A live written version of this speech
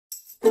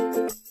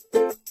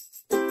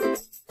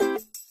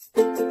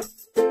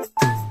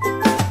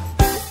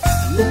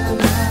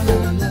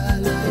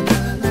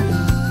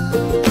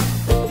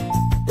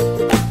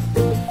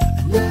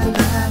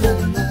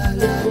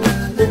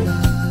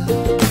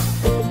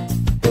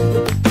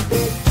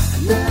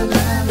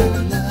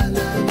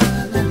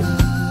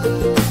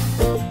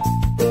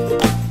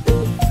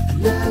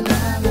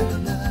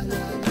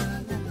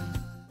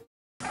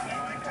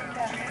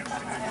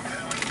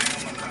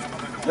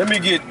me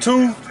get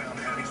 2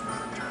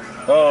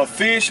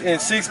 fish and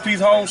 6-piece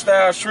home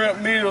style shrimp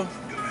meal.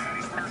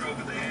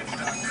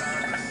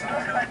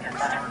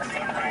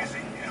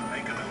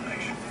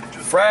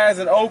 Fries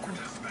and okra.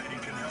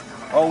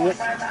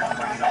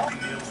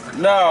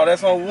 No,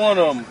 that's on one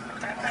of them.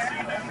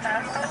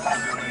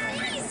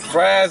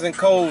 Fries and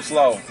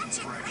coleslaw.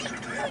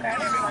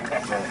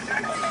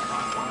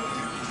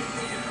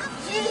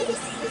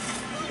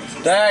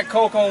 Diet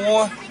Coke on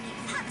one.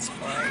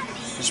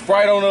 And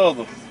Sprite on the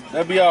other.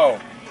 That'll be all.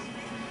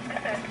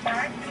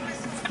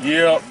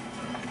 Yep.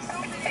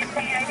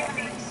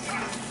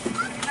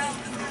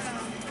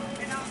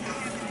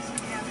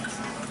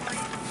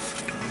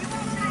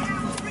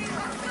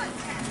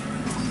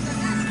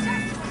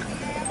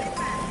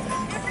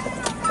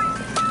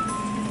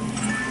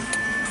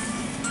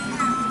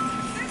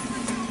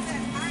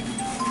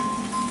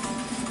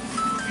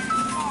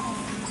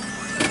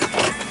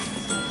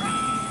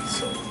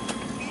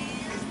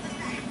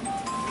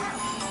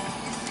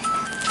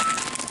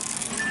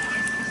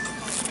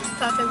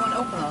 I thought they weren't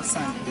open on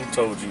Sunday. Who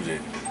told you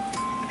that?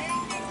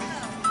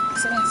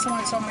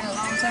 Someone told me a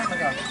long time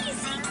ago.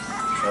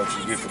 That's what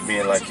you get for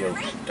being like your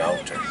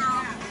daughter.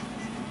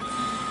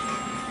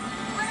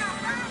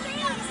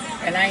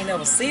 And I ain't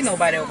never seen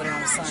nobody over there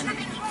on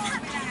Sunday.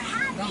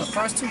 Them the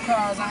first 2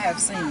 cars I have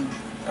seen.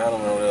 I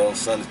don't know that on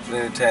Sunday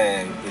plenty of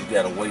time. You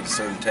gotta wait a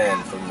certain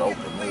time for them to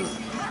open up.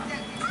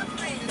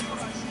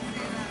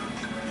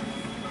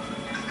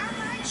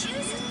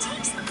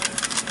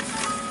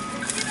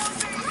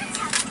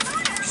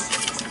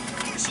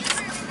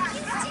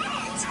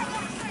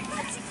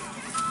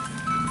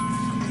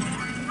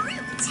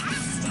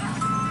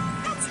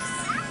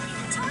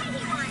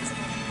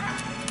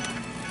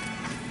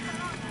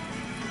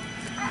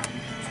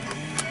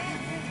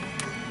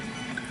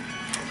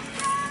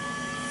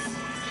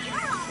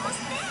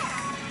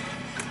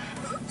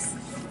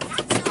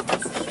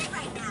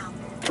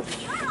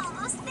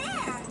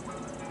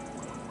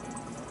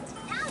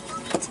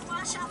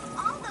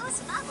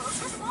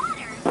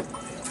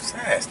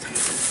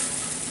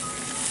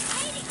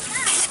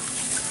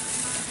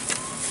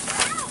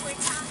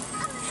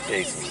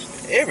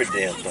 Every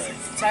damn thing.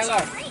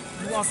 Taylor,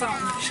 you want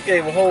something? She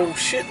gave a whole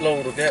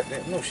shitload of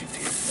goddamn. No, she did.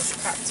 It's a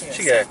cocktail.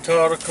 She got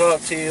tartar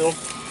cocktail,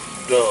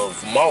 the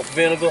malt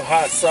vinegar,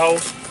 hot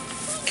sauce,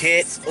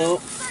 cats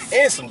up,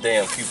 and some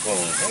damn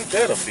coupons. Ain't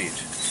that a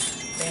bitch?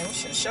 Damn, we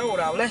should have showed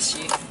all that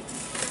shit.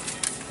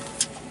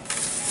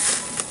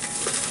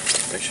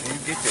 Make sure you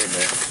get that,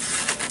 man.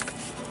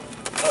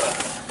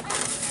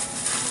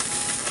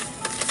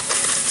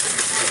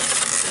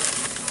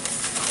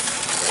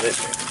 That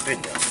man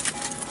been down.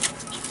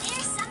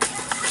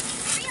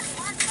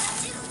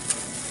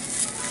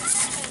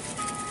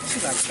 She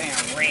like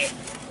damn red.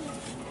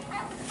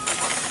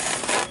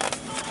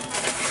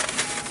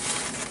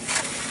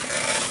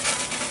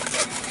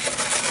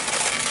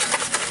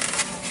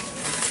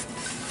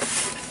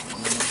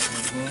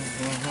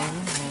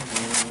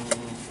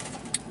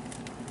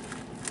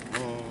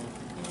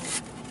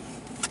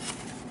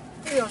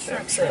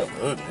 Shrimp shrimp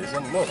ugly as a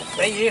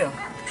motherfucker. Yeah.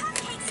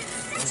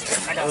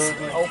 I got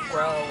some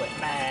okra with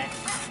my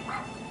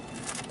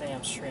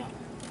damn shrimp.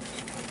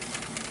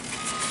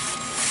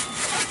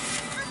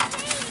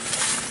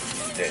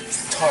 That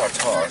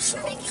tartar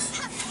sauce.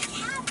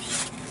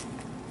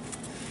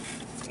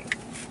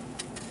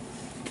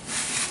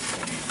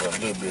 A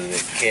little bit of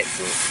that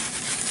ketchup.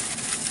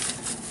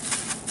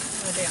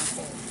 Oh, damn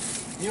fork.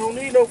 You don't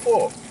need no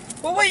fork.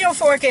 Well, where your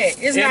fork at?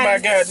 It's in not my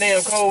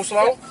goddamn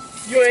coleslaw.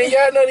 You ain't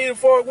got nothing to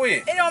fork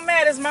with. It don't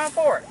matter, it's my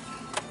fork.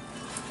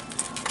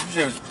 You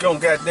just gonna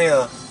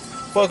goddamn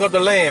fuck up the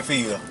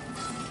landfill.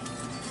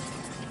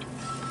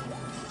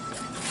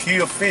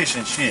 Kill fish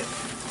and shit.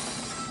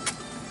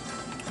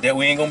 That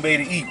we ain't gonna be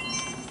able to eat.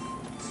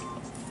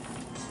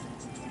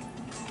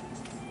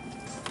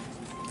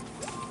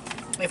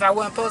 If I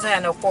wasn't supposed to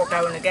have no fork,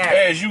 I wouldn't have got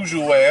it. As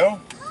usual, Al.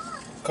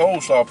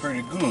 Coleslaw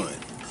pretty good.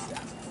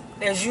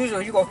 As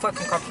usual, you gonna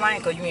fucking complain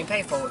because you ain't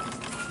pay for it.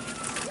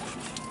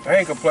 I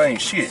ain't complaining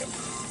shit.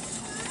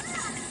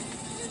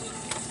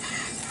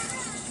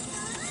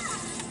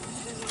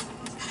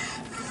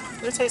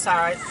 It tastes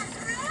alright.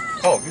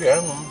 Oh,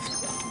 yeah.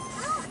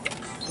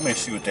 Let me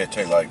see what that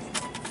tastes like.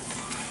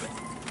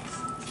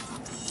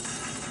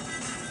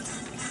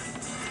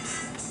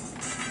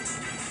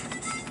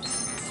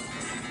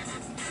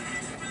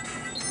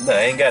 Nah,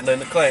 I ain't got nothing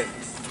to claim.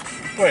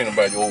 Complain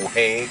about your old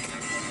hag.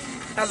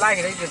 I like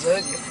it, it's just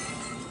ugly.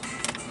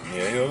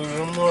 Yeah,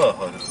 you're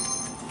honey.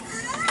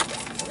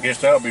 I guess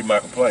that'll be my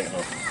complaint,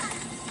 huh?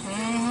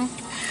 Mm-hmm.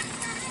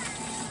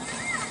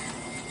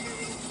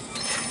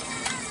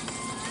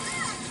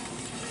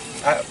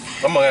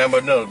 I'm gonna have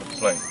another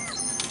complaint.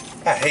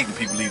 I hate when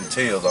people leave the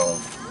tails on.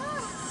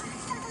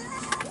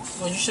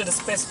 Well, you should have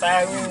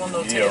specified we didn't want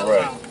no tails yeah,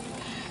 right. on.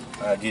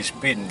 I get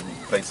spitting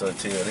place of a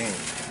tail then.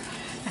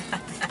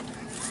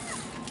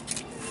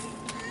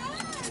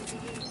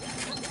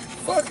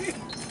 Fuck it.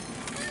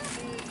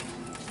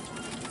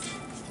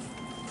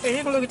 Hey,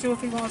 he can look at you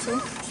if he wants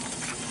to.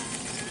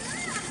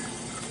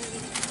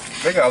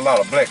 They got a lot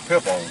of black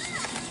pepper on them.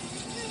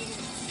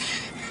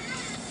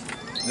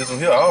 This one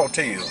here, all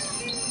tail.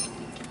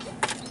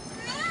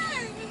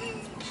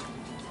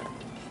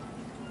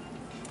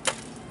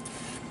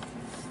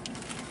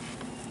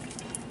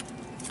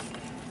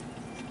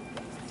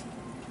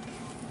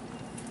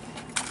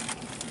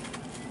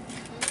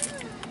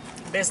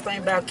 Best thing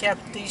about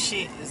Captain D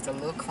shit is the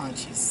little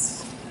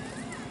crunchies.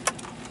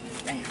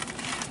 Damn.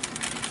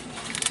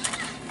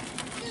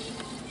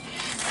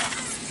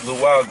 A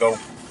little while ago,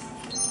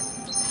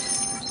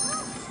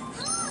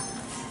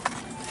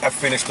 I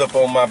finished up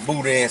on my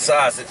boudin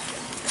sausage,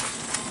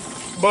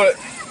 but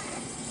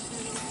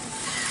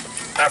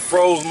I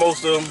froze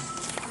most of them,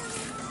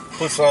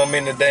 put some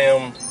in the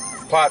damn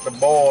pot to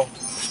boil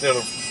instead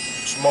of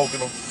smoking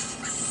them.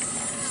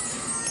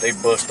 They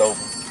bust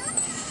open,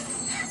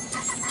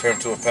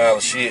 turned to a pile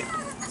of shit,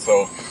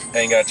 so I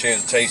ain't got a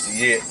chance to taste it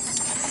yet.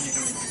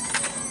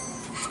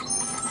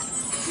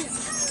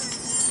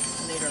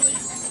 Literally.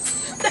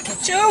 Look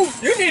at you!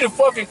 You need to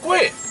fucking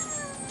quit.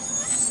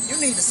 You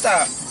need to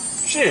stop.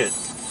 Shit.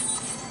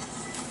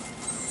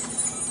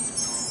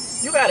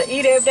 You gotta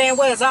eat every damn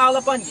way. It's all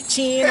up on your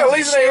chin. Yeah, at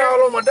least it ain't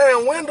all on my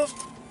damn windows.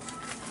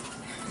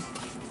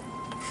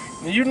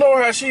 And you know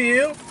how she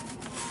is.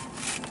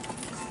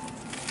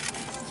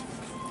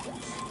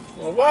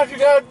 Well, why'd you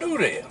gotta do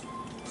that?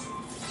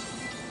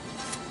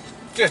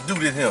 Just do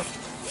this here.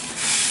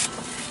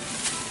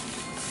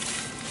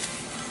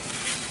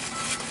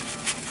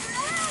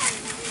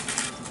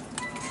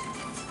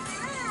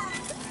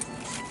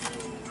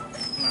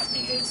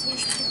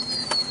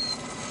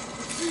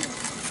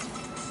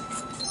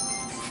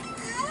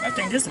 I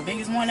think this is the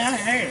biggest one I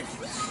had.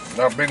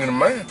 Not bigger than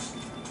mine.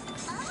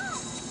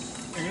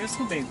 It is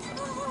too big.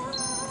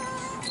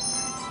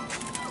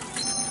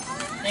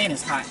 And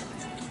it's hot.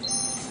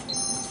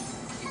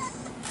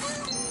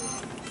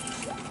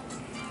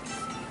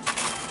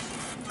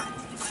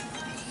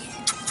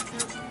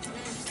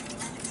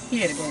 He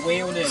had to go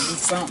way over there and do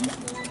something.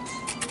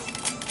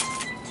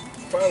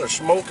 Probably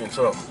smoking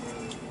something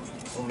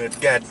on that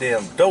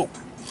goddamn dope.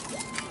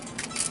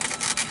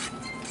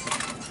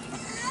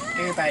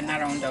 Everybody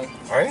not on dope.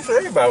 I ain't say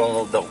everybody on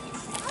no dope.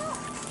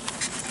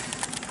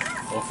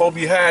 When folk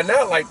be hiding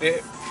out like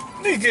that,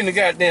 need to get in the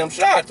goddamn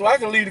shot so I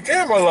can leave the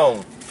camera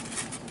alone.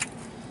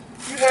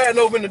 You hiding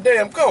over in the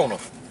damn corner.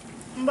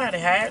 Nobody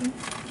hiding.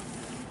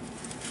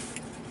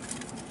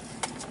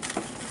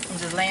 I'm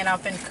just laying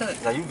off in the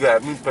cut. Now you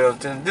got me paying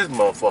attention to this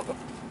motherfucker.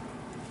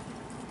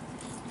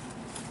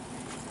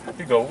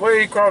 He go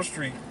way across the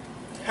street,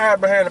 hide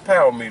behind the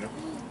power meter.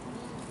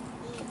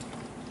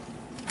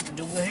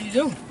 Do what he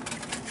do.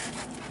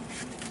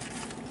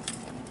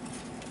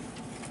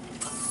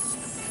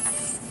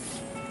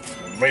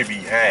 Maybe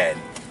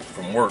hiding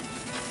from work.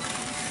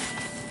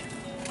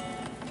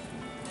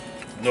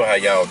 You know how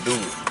y'all do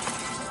it.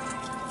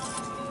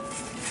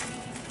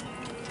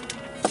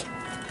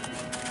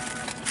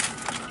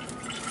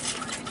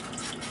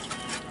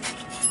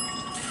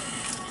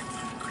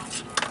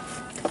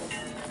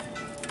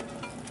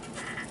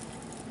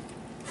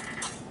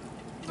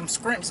 Them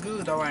scrimps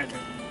good though, ain't they?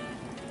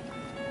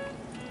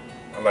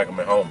 I like them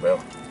at home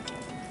better.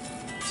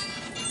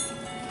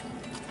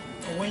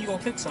 Well, when you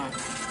gonna cook some?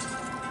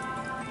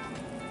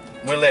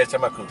 When last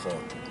time I cooked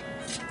some?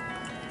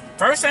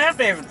 First and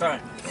favorite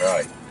thing.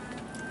 Right.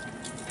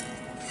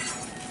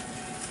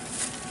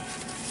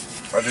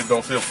 I just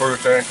don't feel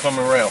first time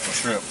coming around for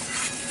shrimp.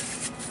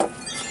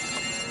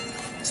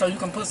 So you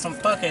can put some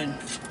fucking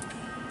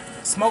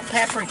smoked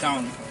paprika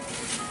on them.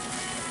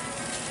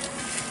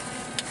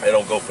 I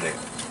don't go for that.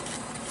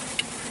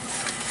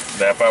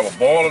 Now if I were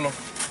boiling them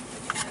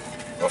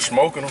or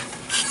smoking them,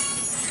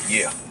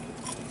 yeah.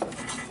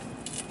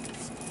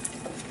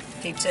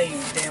 Keep telling you,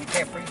 damn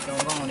paprika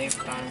don't go on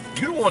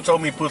everything. You the one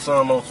told me to put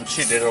some on some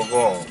shit that don't go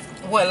on.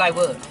 What, like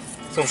what?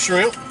 Some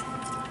shrimp.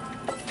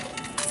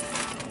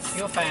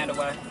 You'll find a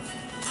way.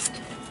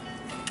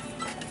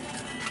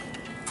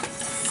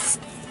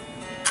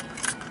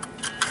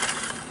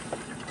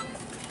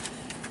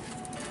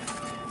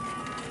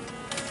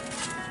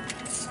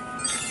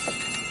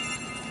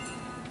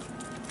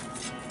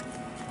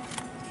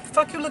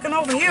 Fuck you looking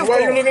over here Why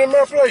for? you looking at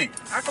my plate?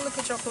 I can look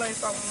at your plate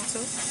if I want to.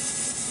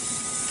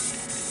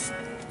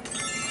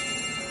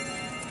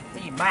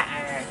 Leave my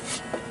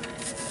eyes.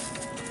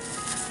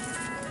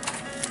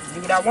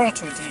 Do what I want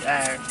to with these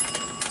eyes.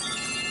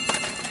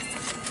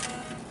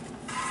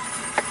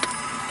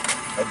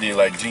 I did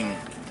like Gene.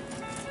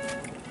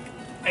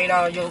 Ate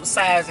all your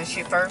sides and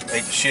shit first.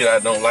 Ain't the shit I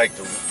don't like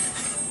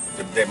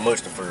that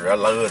much for. I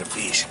love the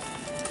fish.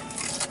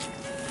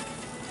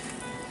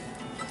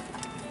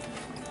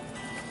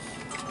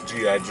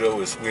 G.I.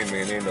 Joe is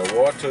swimming in the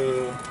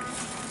water.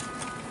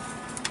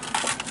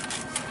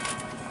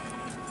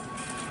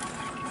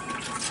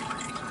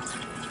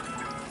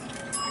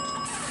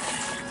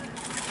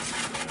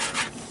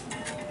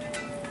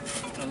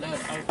 A little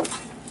hurt.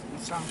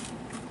 What's wrong?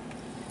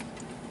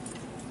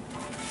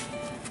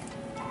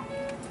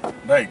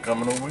 Now you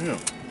coming over here.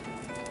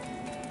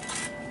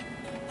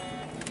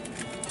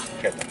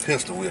 Got the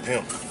pistol whip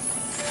him.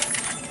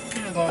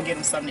 You just gonna get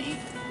him something to eat.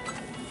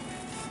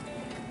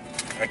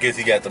 I guess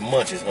he got the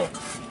munchies, huh?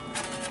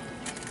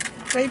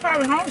 So he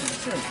probably hungry,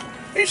 too.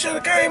 He should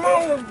have came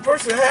on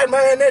versus had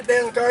man that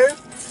damn thing.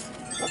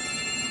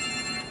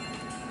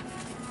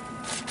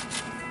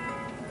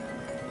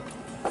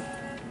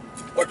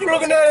 What you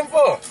looking at him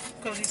for?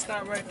 Because he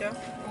stopped right there.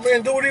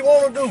 Man, do what he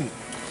want to do.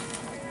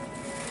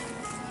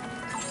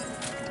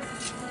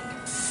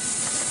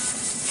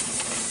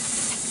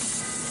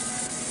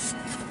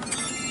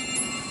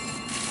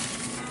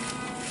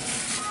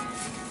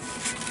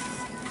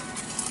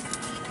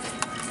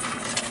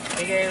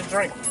 He gave a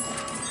drink.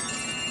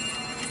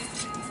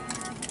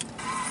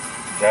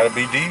 Gotta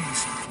be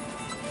these.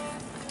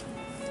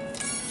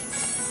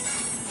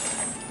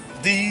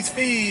 These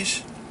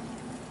fish.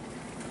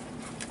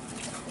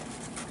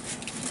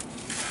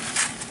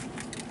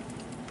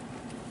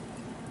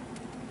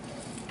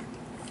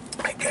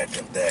 I got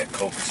them Diet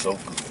Coke is so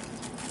good.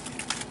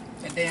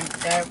 That damn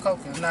Diet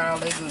Coke is not all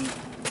that good.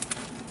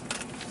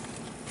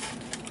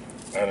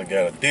 I done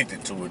got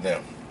addicted to it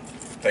now.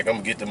 Think I'm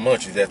gonna get the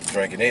munchies after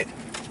drinking it.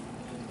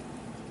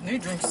 You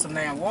drink some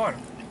damn water.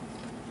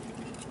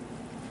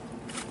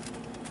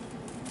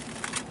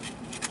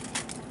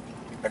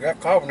 I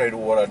got carbonated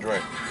water I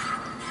drink.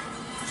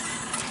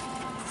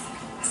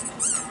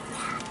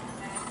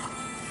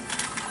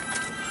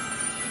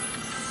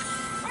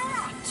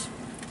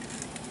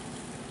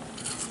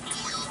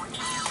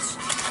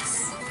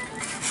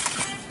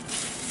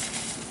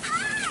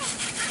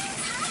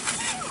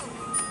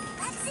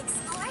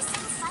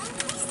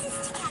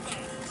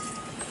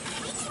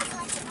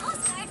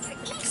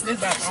 This is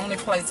about the only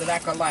place that I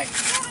could like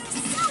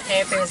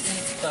half-ass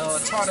eat the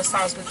tartar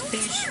sauce with the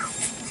fish.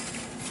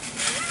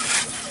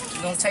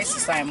 It don't taste the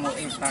same with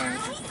everything.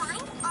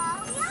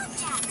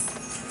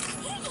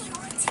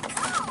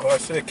 Well, I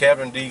said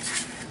Captain D's.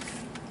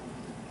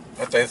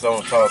 I think it's the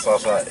only tartar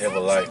sauce I ever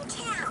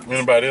liked.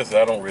 Anybody else,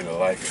 I don't really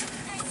like it.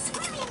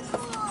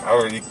 I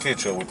already eat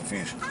ketchup with the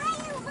fish.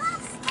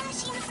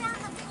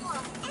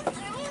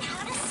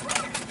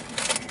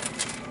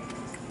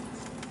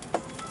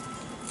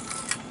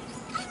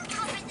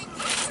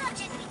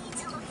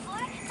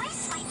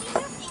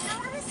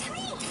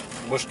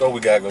 What store we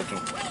gotta go to?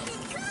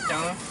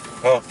 Don't.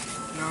 Huh?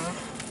 No.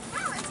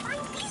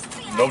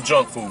 No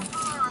junk food.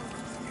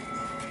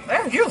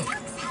 That's you.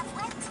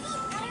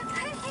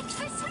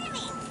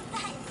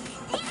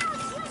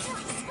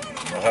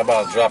 Now, how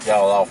about I drop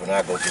y'all off and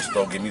I go to the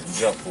store, get me some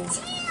junk food?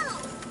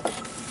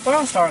 Well,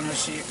 I'm starting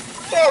this shit.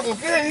 Talking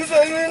shit, you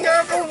say you ain't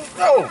gotta go to the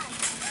store.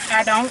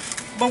 I don't.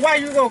 But why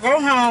you go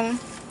home,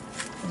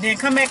 then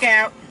come back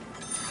out?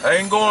 I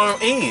ain't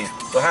going in,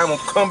 so how I'm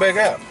gonna come back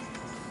out?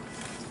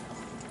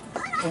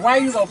 Why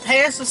you go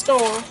past the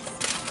store,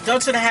 go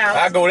to the house?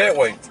 I go that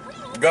way.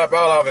 Drop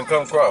y'all off and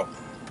come across.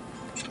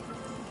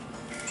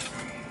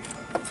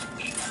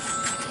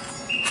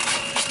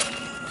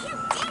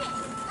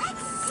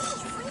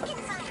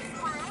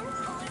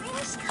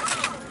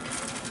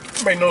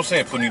 It make no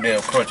sense putting these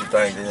damn crunchy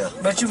things in there.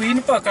 But you eating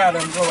the fuck out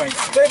of them, boy.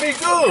 They be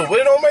good, but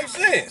it don't make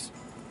sense.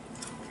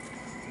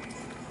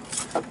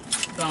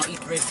 Gonna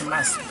eat the rest of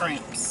my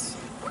shrimps.